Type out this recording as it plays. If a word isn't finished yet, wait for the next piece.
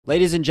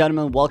Ladies and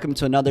gentlemen, welcome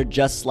to another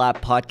Just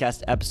Slap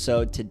podcast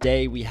episode.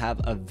 Today we have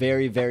a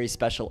very, very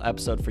special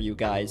episode for you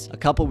guys. A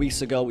couple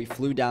weeks ago, we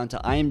flew down to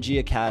IMG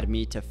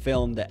Academy to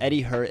film the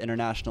Eddie Herr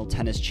International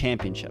Tennis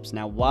Championships.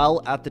 Now,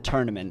 while at the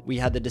tournament, we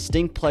had the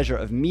distinct pleasure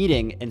of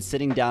meeting and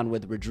sitting down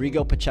with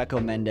Rodrigo Pacheco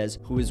Mendez,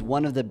 who is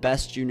one of the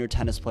best junior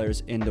tennis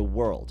players in the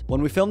world.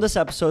 When we filmed this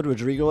episode,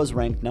 Rodrigo was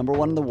ranked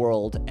 #1 in the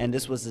world, and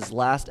this was his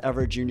last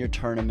ever junior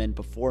tournament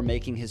before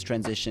making his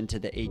transition to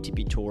the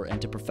ATP Tour and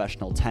to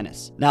professional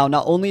tennis. Now,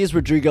 not only is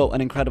Rodrigo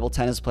an incredible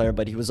tennis player,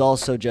 but he was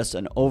also just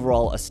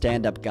a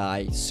stand-up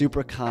guy,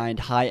 super kind,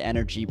 high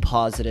energy,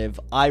 positive.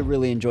 I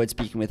really enjoyed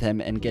speaking with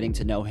him and getting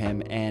to know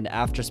him, and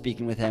after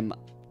speaking with him,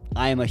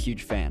 I am a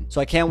huge fan.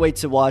 So I can't wait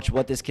to watch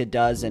what this kid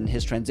does and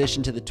his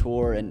transition to the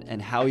tour and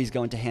how he's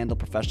going to handle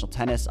professional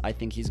tennis. I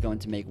think he's going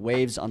to make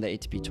waves on the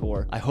ATP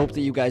Tour. I hope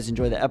that you guys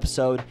enjoy the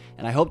episode,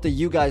 and I hope that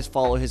you guys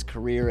follow his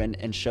career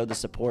and show the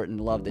support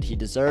and love that he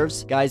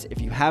deserves. Guys,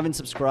 if you haven't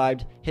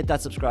subscribed, hit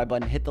that subscribe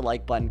button, hit the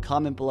like button,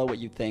 comment below what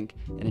you think,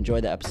 and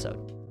enjoy the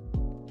episode.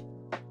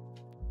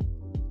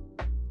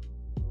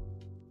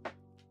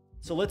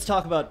 So let's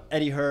talk about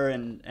Eddie Herr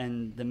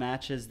and the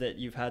matches that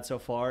you've had so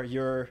far.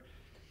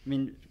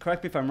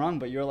 Correct me if I'm wrong,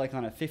 but you're like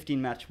on a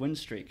 15-match win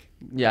streak.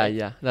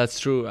 Yeah, that's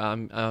true.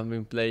 I've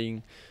been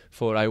playing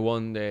I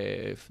won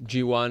the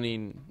G1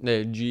 in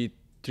the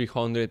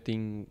G300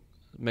 in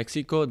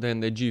Mexico, then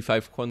the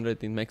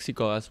G500 in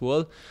Mexico as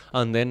well,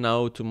 and then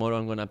now tomorrow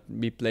I'm gonna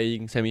be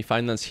playing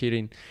semifinals here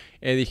in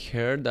Eddie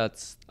Herr.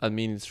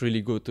 It's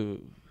really good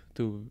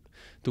to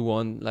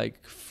won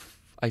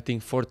I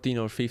think 14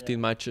 or 15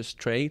 matches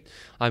straight.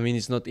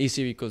 It's not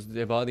easy because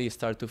the body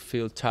start to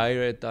feel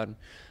tired and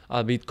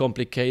a bit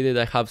complicated.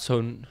 I have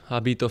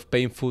a bit of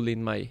painful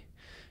in my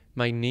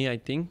knee, I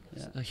think,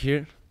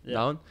 here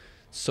down.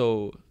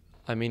 So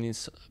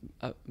it's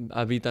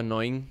a bit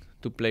annoying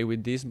to play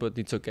with this, but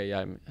it's okay.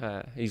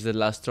 It's the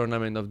last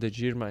tournament of the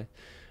year,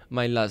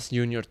 my last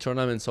junior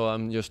tournament, so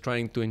I'm just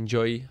trying to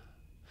enjoy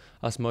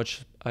as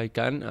much I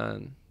can,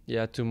 and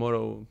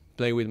tomorrow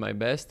play with my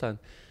best, and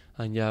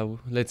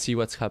let's see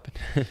what's happened.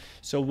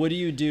 So what do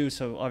you do?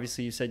 So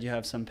obviously you said you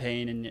have some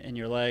pain in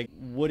your leg.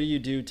 What do you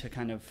do to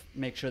kind of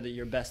make sure that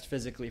you're best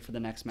physically for the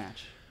next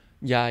match?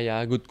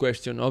 Yeah, good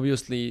question.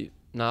 Obviously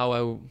now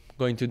I'm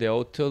going to the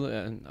hotel,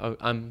 and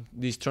I'm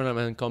this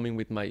tournament coming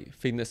with my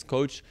fitness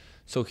coach,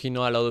 so he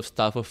know a lot of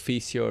stuff of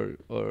physio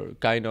or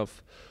kind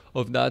of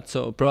that.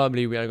 So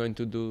probably we are going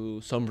to do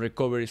some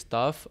recovery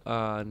stuff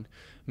and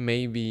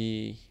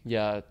maybe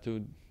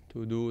to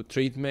do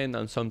treatment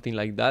and something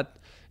like that.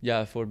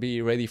 For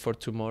be ready for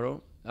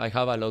tomorrow. I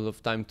have a lot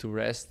of time to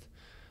rest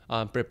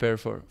and prepare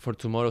for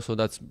tomorrow, so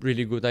that's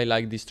really good. I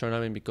like this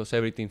tournament because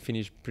everything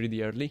finished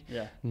pretty early.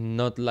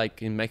 Not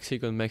like in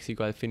Mexico. In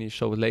Mexico I finished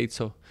so late,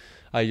 so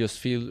I just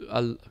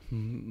feel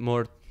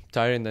more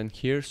tired than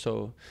here.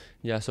 So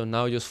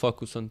now just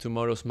focus on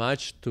tomorrow's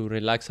match to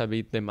relax a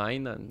bit the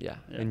mind and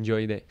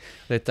enjoy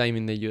the time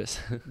in the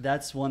US.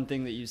 That's one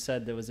thing that you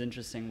said that was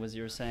interesting, was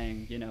you were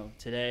saying,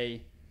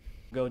 today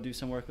go do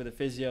some work with a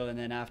physio, and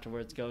then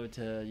afterwards go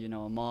to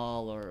a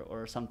mall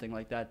or something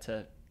like that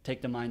to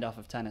take the mind off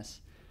of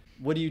tennis.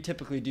 What do you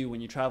typically do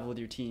when you travel with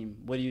your team?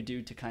 What do you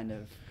do to kind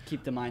of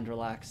keep the mind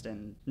relaxed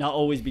and not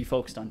always be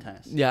focused on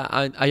tennis?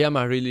 I am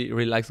a really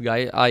relaxed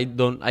guy. I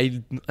don't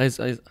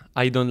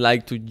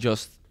like to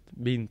just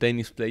be a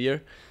tennis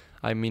player.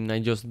 I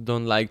just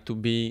don't like to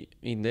be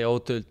in the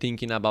hotel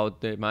thinking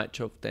about the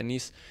match of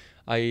tennis.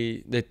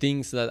 The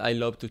things that I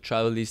love to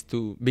travel is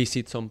to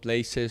visit some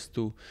places,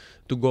 to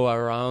go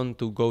around,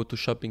 to go to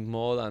shopping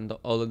mall and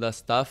all of that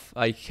stuff.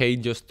 I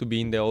hate just to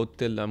be in the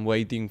hotel and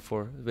waiting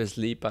for the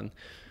sleep and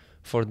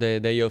for the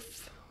day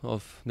of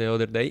the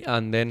other day.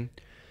 And then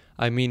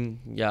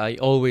I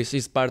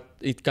always part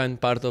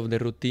of the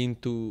routine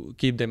to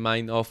keep the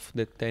mind off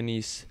the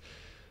tennis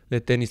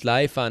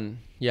life, and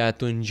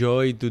to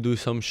enjoy, to do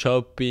some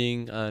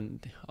shopping.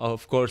 And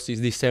of course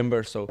it's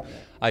December, so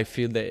I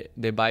feel the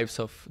vibes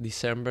of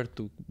December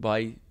to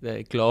buy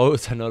the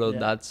clothes and all of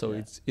that. So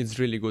it's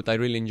really good. I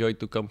really enjoy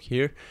to come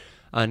here,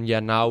 and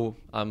now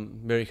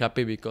I'm very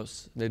happy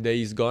because the day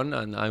is gone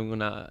and I'm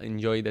gonna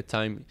enjoy the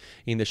time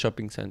in the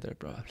shopping center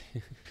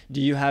probably.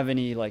 Do you have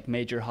any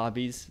major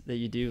hobbies that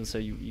you do? So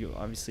you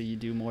obviously you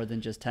do more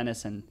than just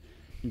tennis, and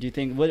do you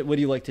think what do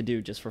you like to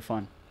do just for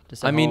fun?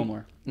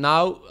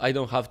 Now I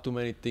don't have too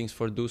many things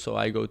for do, so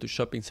I go to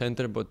shopping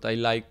center, but I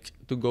like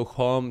to go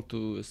home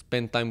to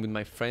spend time with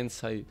my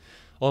friends.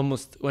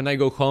 When I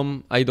go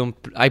home,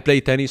 I play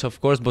tennis,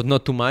 of course, but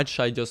not too much.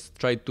 I just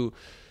try to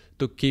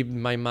keep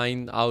my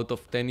mind out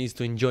of tennis,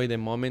 to enjoy the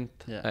moment.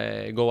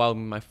 Go out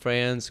with my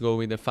friends, go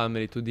with the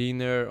family to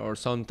dinner, or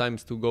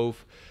sometimes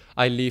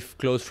I live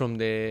close from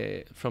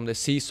the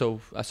sea, so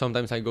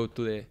sometimes I go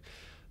to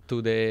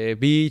the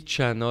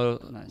beach and all.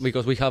 Nice.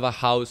 Because we have a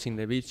house in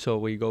the beach, so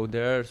we go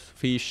there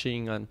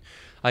fishing, and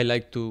I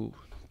like to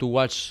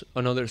watch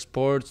another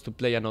sports, to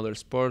play another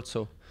sport.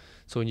 So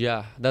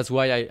that's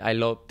why I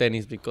love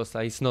tennis, because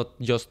it's not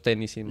just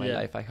tennis in my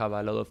life. I have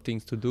a lot of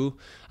things to do,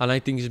 and I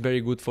think it's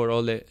very good for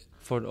all the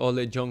for all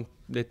the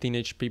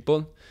teenage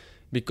people,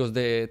 because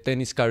the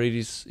tennis career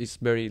is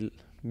very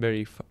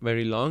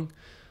long,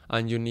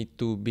 and you need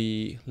to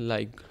be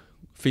like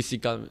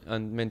physical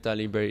and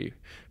mentally very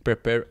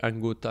prepared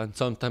and good. And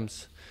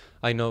sometimes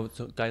I know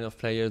some kind of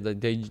players that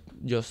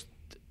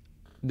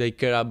they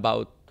care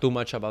about too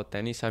much about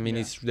tennis. I mean,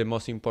 it's the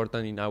most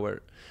important in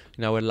our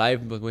life,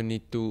 but we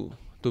need to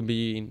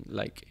be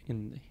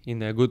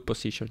in a good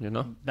position, you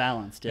know,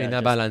 balanced. In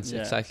a balance.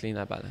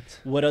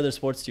 What other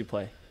sports do you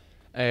play?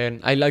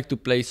 And I like to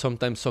play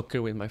sometimes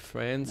soccer with my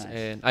friends. Nice.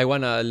 And I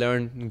want to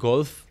learn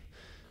golf.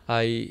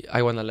 I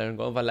want to learn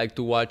golf. I like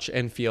to watch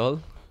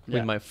NFL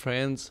with my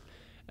friends,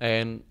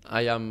 and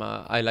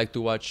I like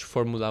to watch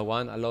Formula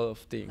One, a lot of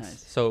things.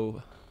 Nice.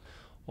 So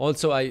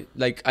also I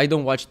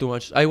don't watch too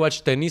much. I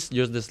watch tennis,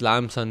 just the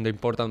slams and the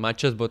important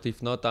matches, but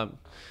if not,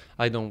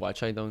 I don't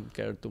watch. I don't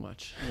care too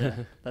much.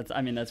 Yeah,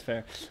 that's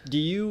fair. Do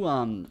you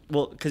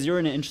well, because you're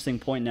in an interesting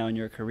point now in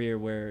your career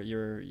where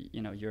you're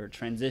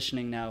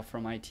transitioning now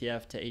from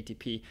ITF to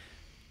ATP.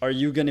 Are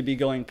you going to be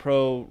going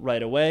pro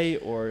right away,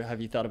 or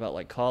have you thought about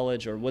like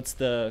college, or what's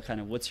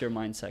your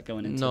mindset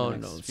going into the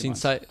next few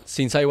months?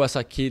 Since I was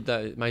a kid,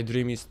 my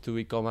dream is to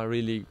become a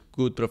really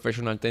good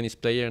professional tennis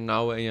player.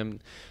 Now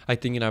I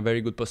think in a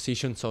very good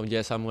position. So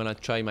yes, I'm gonna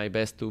try my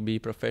best to be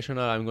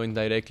professional. I'm going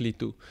directly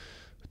to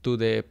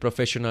the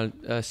professional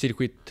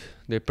circuit,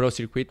 the pro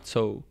circuit.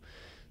 So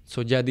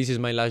yeah, this is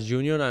my last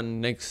junior, and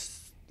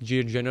next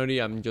year January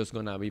I'm just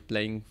gonna be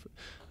playing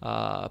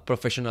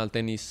professional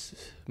tennis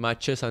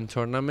matches and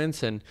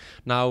tournaments. And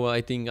now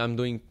I think I'm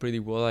doing pretty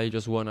well. I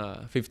just won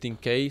a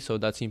 15K, so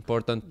that's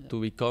important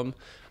to become.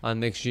 And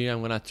next year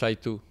I'm gonna try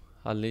to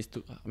at least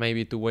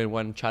maybe to win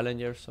one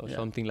challenger or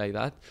something like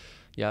that.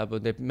 Yeah,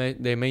 but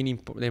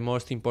the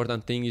most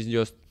important thing is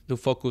just to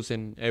focus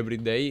in every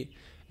day,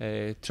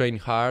 train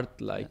hard,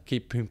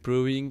 keep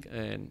improving,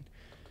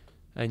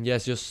 and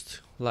yes,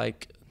 just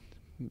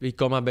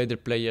become a better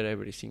player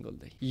every single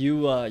day.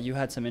 You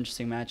had some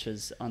interesting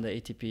matches on the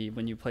ATP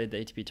when you played the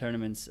ATP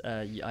tournaments.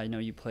 I know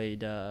you played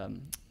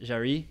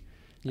Jarry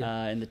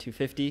in the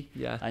 250.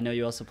 Yeah. I know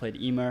you also played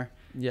Emer.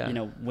 Yeah.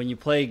 When you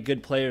play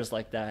good players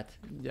like that,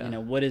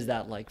 what is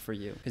that like for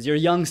you? Because you're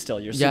young still.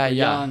 You're super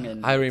young.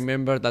 And I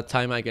remember that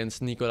time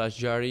against Nicolas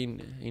Jarry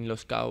in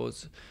Los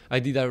Cabos. I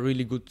did a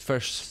really good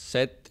first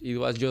set. It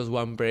was just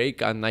one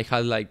break, and I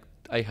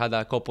had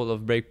a couple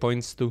of break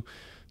points to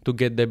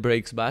get the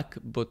breaks back.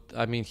 But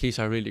I mean, he's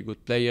a really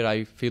good player.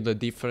 I feel the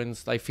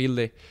difference. I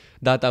feel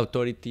that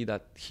authority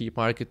that he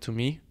marked to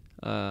me.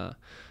 And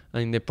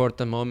in the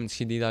important moments,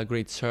 he did a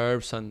great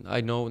serves, and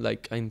I know in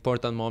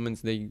important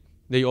moments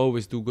they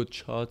always do good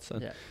shots.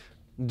 And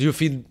do you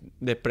feel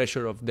the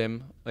pressure of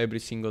them every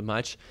single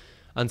match?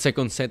 And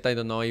second set, I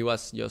don't know, it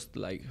was just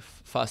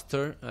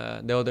faster.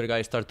 The other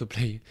guys start to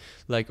play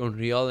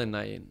unreal,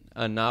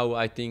 and now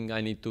I think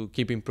I need to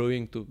keep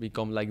improving to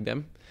become like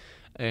them.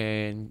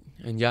 And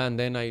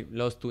then I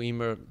lost to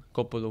Emer a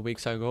couple of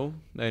weeks ago,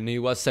 and it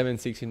was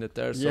 7-6 in the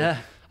third. So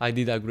I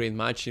did a great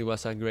match. It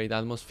was a great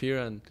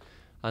atmosphere,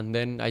 and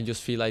then I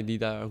just feel I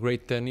did a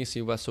great tennis.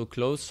 It was so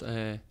close,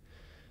 and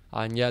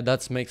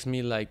that makes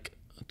me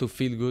to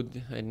feel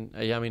good, and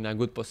I am in a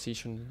good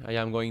position. I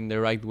am going the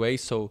right way,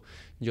 so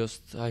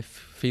just I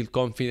feel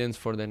confidence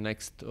for the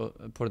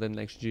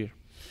next year.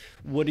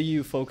 What are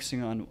you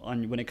focusing on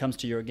when it comes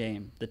to your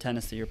game, the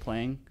tennis that you're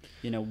playing?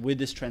 With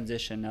this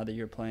transition, now that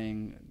you're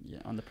playing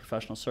on the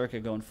professional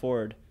circuit going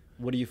forward,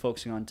 what are you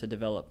focusing on to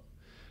develop?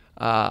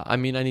 I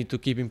need to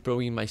keep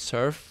improving my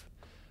serve,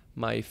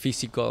 my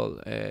physical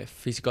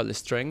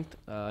strength.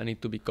 I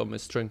need to become a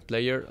strength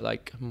player,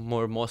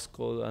 more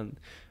muscle and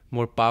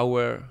more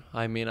power.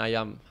 I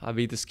am a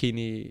bit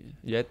skinny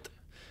yet,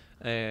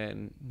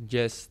 and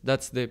yes,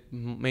 that's the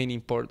main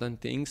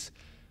important things.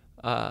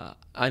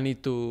 I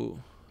need to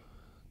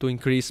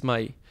increase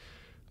my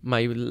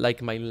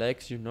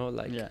legs,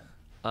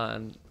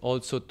 and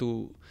also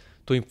to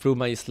improve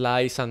my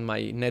slice and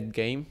my net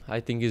game. I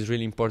think is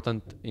really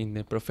important in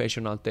the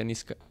professional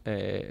tennis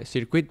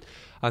circuit.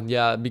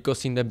 And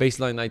because in the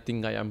baseline, I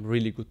think I am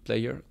really good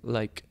player.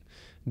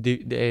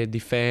 The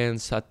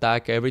defense,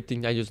 attack,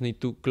 everything. I just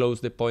need to close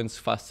the points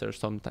faster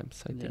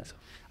sometimes. I think so.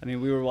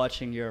 We were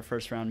watching your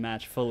first round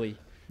match fully,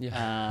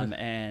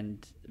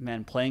 and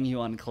man, playing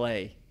you on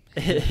clay.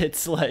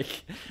 It's I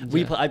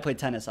played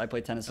tennis. I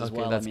played tennis as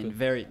well. Good.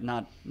 Very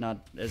not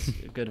as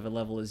good of a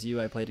level as you.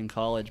 I played in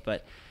college,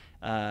 but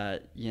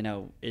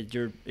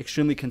you're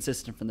extremely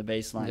consistent from the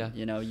baseline.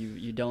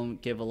 You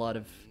don't give a lot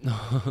of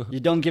you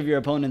don't give your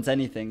opponents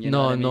anything. There's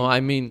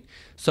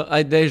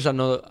a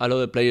lot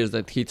of players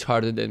that hit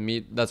harder than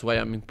me. That's why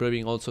I'm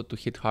improving also to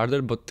hit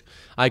harder. But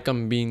I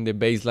can be in the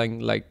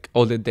baseline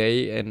all the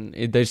day, and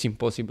it's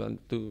impossible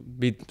to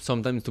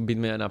beat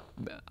me. And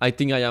I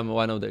think I am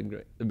one of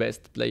the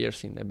best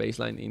players in the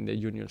baseline in the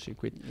junior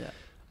circuit.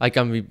 I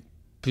can be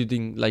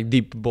putting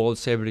deep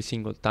balls every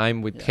single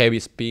time with heavy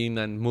spin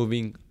and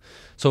moving.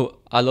 So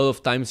a lot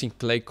of times in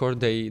clay court,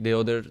 the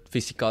other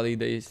physically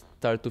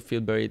start to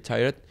feel very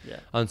tired. Yeah.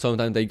 And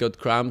sometimes I got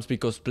cramps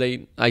because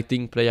play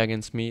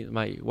against me,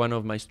 one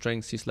of my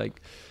strengths is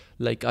like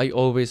I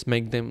always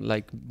make them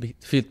like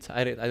feel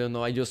tired. I don't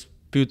know, I just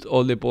put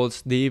all the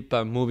balls deep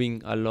and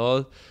moving a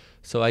lot.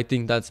 So I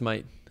think that's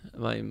my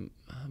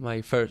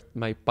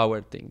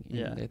power thing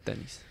in the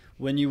tennis.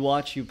 When you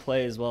watch you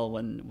play as well,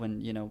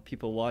 when you know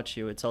people watch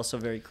you, it's also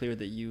very clear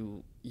that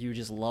you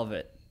just love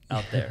it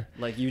out there.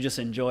 Like you just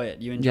enjoy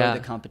it. You enjoy the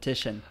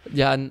competition.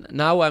 Yeah, and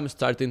now I'm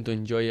starting to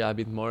enjoy it a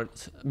bit more.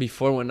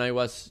 Before, when I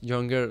was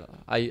younger,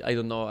 I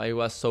don't know, I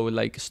was so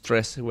like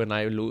stressed when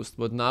I lose.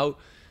 But now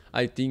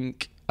I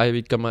think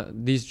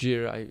this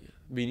year I've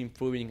been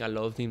improving a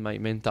lot in my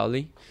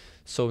mentality.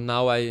 So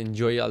now I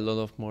enjoy a lot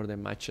of more the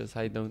matches.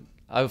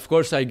 Of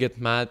course I get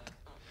mad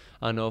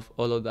and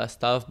all of that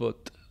stuff,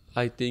 but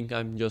I think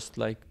I'm just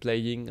like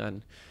playing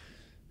and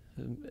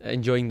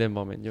enjoying the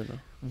moment, you know.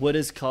 What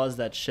has caused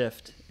that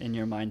shift in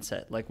your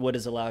mindset? Like what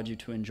has allowed you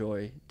to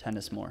enjoy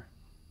tennis more?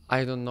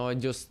 I don't know.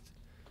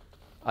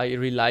 I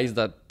realize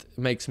that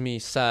makes me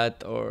sad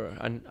or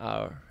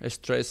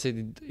stressed.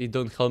 It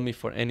don't help me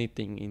for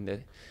anything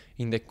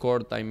in the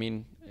court. I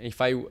mean, if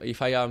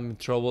I am in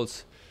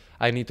troubles,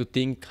 I need to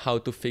think how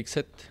to fix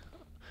it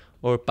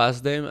or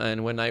pass them.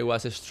 And when I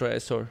was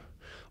stressed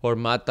or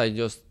mad, I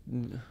just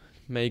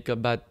make a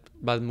bad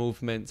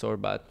movements or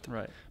bad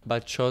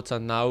shots.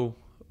 And now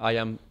I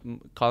am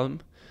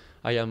calm.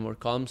 I am more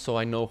calm, so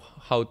I know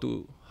how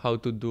to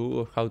do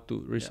or how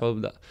to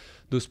resolve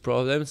those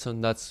problems,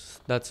 and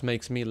that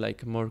makes me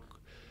like more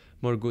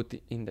good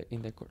in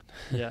the court.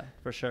 Yeah,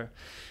 for sure.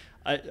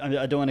 I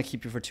don't want to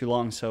keep you for too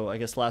long, so I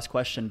guess last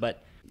question,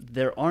 but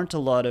there aren't a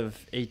lot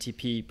of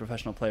ATP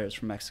professional players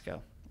from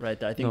Mexico,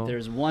 right? I think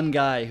there's one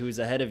guy who's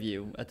ahead of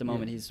you at the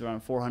moment. Yeah. He's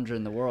around 400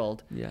 in the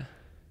world. Yeah.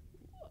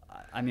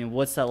 I mean,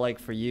 what's that like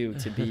for you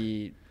to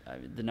be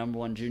the number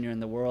one junior in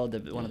the world,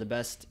 one of the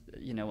best,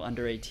 you know,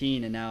 under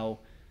 18, and now,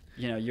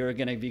 you know, you're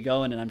going to be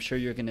going, and I'm sure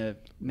you're going to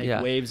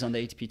make waves on the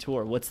ATP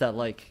tour. What's that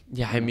like?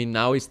 Yeah, I mean,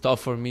 now it's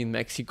tough for me in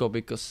Mexico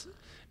because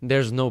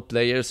there's no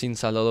players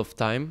since a lot of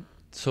time.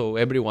 So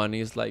everyone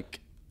is like,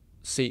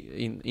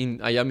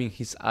 I am in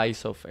his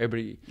eyes of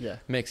every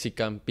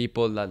Mexican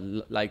people that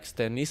likes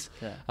tennis.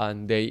 Yeah.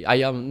 And I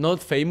am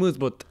not famous,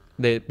 but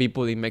the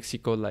people in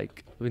Mexico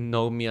like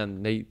know me,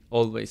 and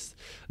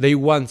they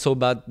want so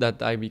bad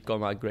that I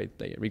become a great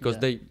player because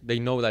they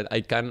know that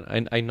I can,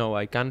 and I know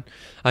I can.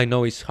 I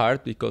know it's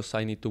hard because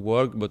I need to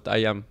work, but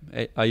I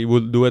will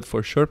do it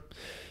for sure.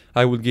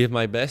 I will give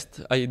my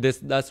best.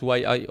 That's why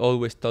I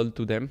always told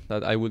to them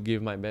that I will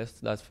give my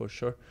best. That's for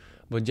sure.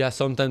 But yeah,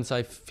 sometimes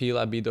I feel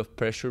a bit of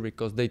pressure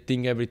because they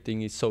think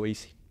everything is so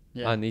easy,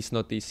 and it's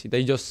not easy.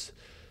 They just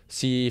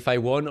see if I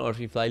won or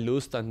if I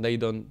lose, and they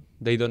don't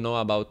know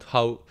about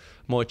how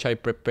much I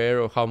prepare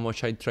or how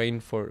much I train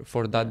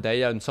for that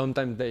day. And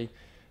sometimes they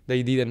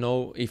didn't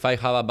know if I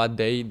have a bad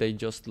day. They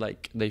just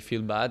like they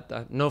feel bad,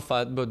 not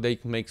bad, but they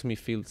makes me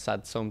feel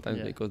sad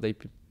sometimes because they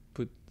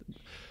put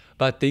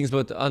bad things.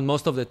 But and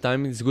most of the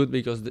time it's good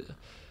because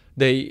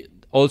they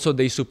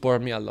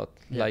support me a lot.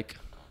 Yeah. Like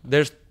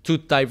there's two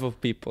type of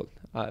people,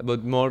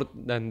 but more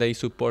than they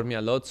support me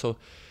a lot. So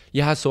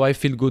so I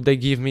feel good. They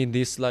give me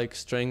this like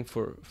strength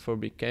for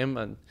become,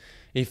 and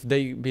if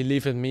they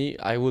believe in me,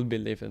 I will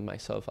believe in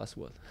myself as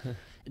well.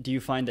 Do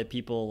you find that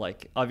people,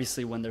 like,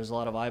 obviously when there's a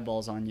lot of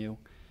eyeballs on you,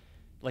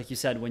 like you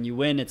said, when you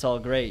win, it's all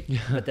great.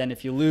 Yeah. But then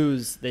if you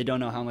lose, they don't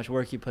know how much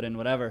work you put in,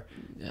 whatever.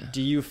 Yeah.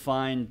 Do you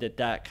find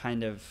that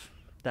kind of,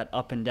 that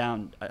up and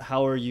down,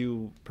 how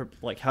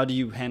do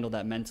you handle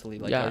that mentally?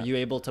 Like, are you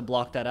able to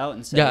block that out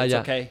and say, it's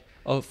okay?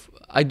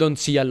 I don't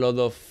see a lot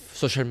of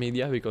social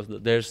media because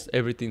there's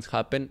everything's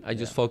happened. I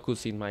just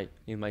focus in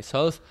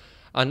myself.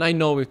 And I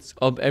know it's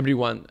of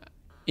everyone.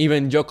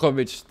 Even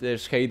Djokovic,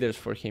 there's haters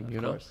for him,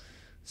 you know.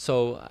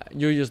 So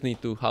you just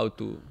need to how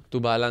to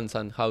balance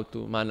and how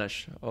to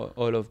manage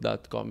all of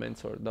that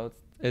comments or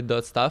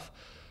that stuff.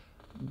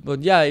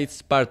 But yeah,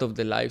 it's part of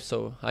the life.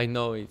 So I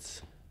know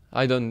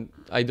I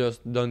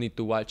just don't need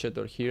to watch it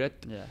or hear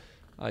it. Yeah.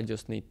 I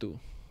just need to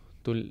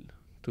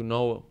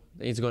know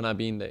it's gonna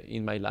be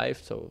in my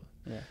life. So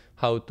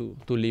how to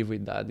live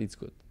with that, it's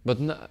good. But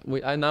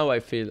now I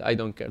feel I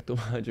don't care too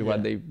much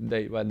what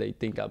they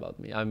think about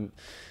me.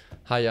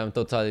 I am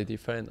totally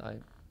different.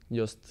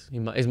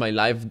 It's my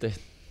life.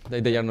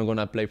 They are not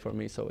gonna play for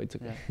me, so it's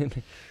okay. Yeah.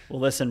 Well,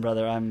 listen,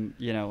 brother,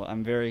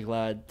 I'm very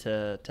glad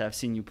to have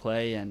seen you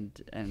play,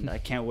 and I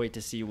can't wait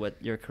to see what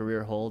your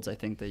career holds. I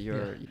think that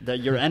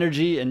your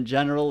energy in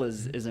general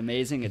is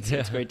amazing.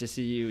 It's great to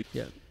see you.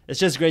 Yeah. It's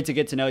just great to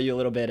get to know you a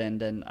little bit,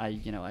 and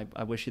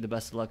I wish you the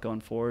best of luck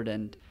going forward,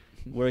 and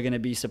we're going to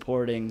be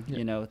supporting,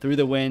 through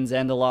the wins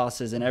and the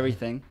losses and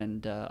everything.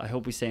 And I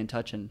hope we stay in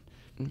touch, and,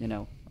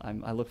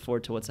 I look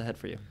forward to what's ahead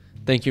for you.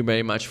 Thank you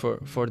very much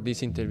for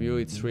this interview.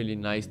 It's really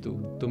nice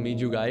to meet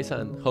you guys,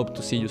 and hope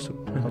to see you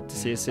soon. Hope to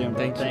see you soon.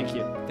 Thank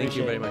you. Thank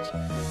you very much.